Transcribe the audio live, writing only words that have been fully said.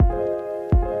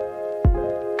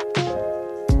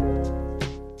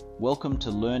Welcome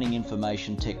to Learning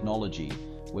Information Technology,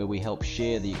 where we help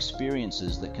share the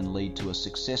experiences that can lead to a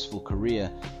successful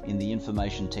career in the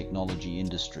information technology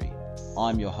industry.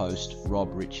 I'm your host, Rob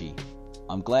Ritchie.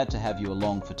 I'm glad to have you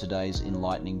along for today's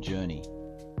enlightening journey.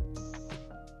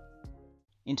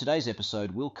 In today's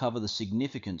episode, we'll cover the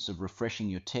significance of refreshing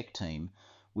your tech team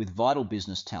with vital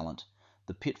business talent,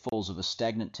 the pitfalls of a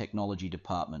stagnant technology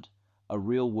department, a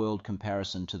real-world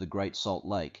comparison to the Great Salt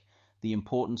Lake, the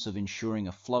importance of ensuring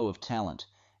a flow of talent,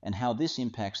 and how this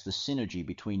impacts the synergy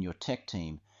between your tech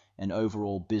team and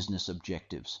overall business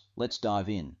objectives. Let's dive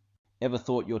in. Ever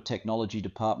thought your technology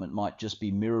department might just be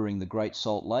mirroring the Great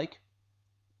Salt Lake?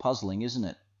 Puzzling, isn't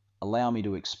it? Allow me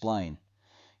to explain.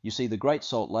 You see, the Great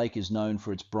Salt Lake is known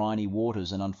for its briny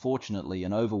waters and unfortunately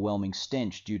an overwhelming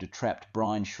stench due to trapped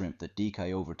brine shrimp that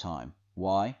decay over time.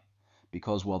 Why?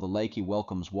 Because while the lakey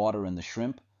welcomes water and the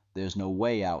shrimp, there's no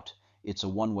way out. It's a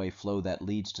one-way flow that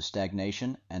leads to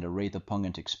stagnation and a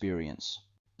repugnant experience.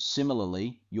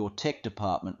 Similarly, your tech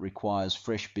department requires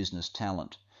fresh business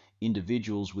talent,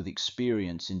 individuals with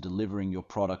experience in delivering your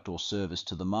product or service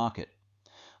to the market.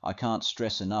 I can't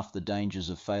stress enough the dangers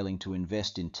of failing to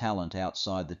invest in talent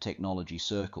outside the technology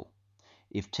circle.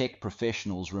 If tech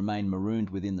professionals remain marooned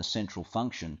within the central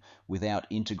function without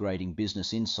integrating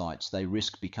business insights, they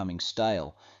risk becoming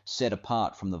stale, set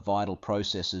apart from the vital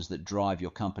processes that drive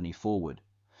your company forward.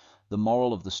 The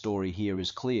moral of the story here is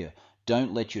clear.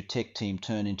 Don't let your tech team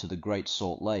turn into the Great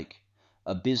Salt Lake.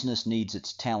 A business needs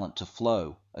its talent to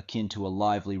flow, akin to a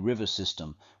lively river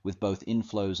system with both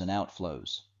inflows and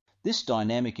outflows. This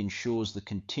dynamic ensures the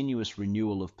continuous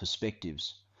renewal of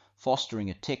perspectives, fostering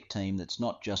a tech team that's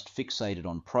not just fixated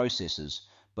on processes,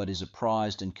 but is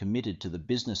apprised and committed to the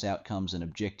business outcomes and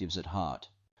objectives at heart.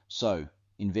 So,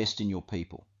 invest in your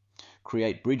people.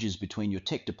 Create bridges between your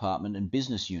tech department and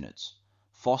business units.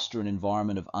 Foster an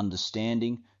environment of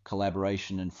understanding,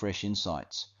 collaboration, and fresh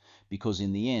insights. Because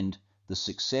in the end, the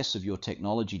success of your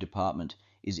technology department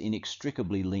is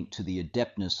inextricably linked to the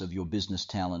adeptness of your business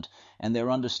talent and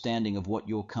their understanding of what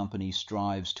your company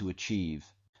strives to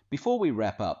achieve. Before we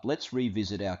wrap up, let's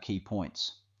revisit our key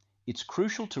points. It's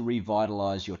crucial to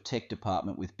revitalize your tech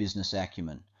department with business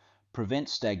acumen, prevent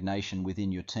stagnation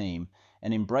within your team,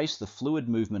 and embrace the fluid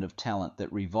movement of talent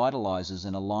that revitalizes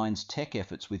and aligns tech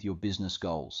efforts with your business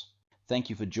goals. Thank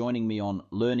you for joining me on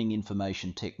Learning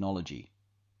Information Technology.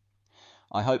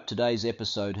 I hope today's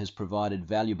episode has provided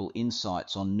valuable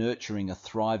insights on nurturing a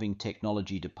thriving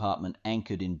technology department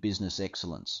anchored in business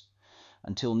excellence.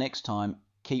 Until next time,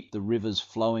 keep the rivers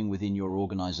flowing within your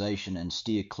organization and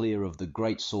steer clear of the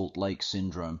Great Salt Lake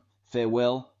syndrome.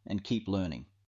 Farewell and keep learning.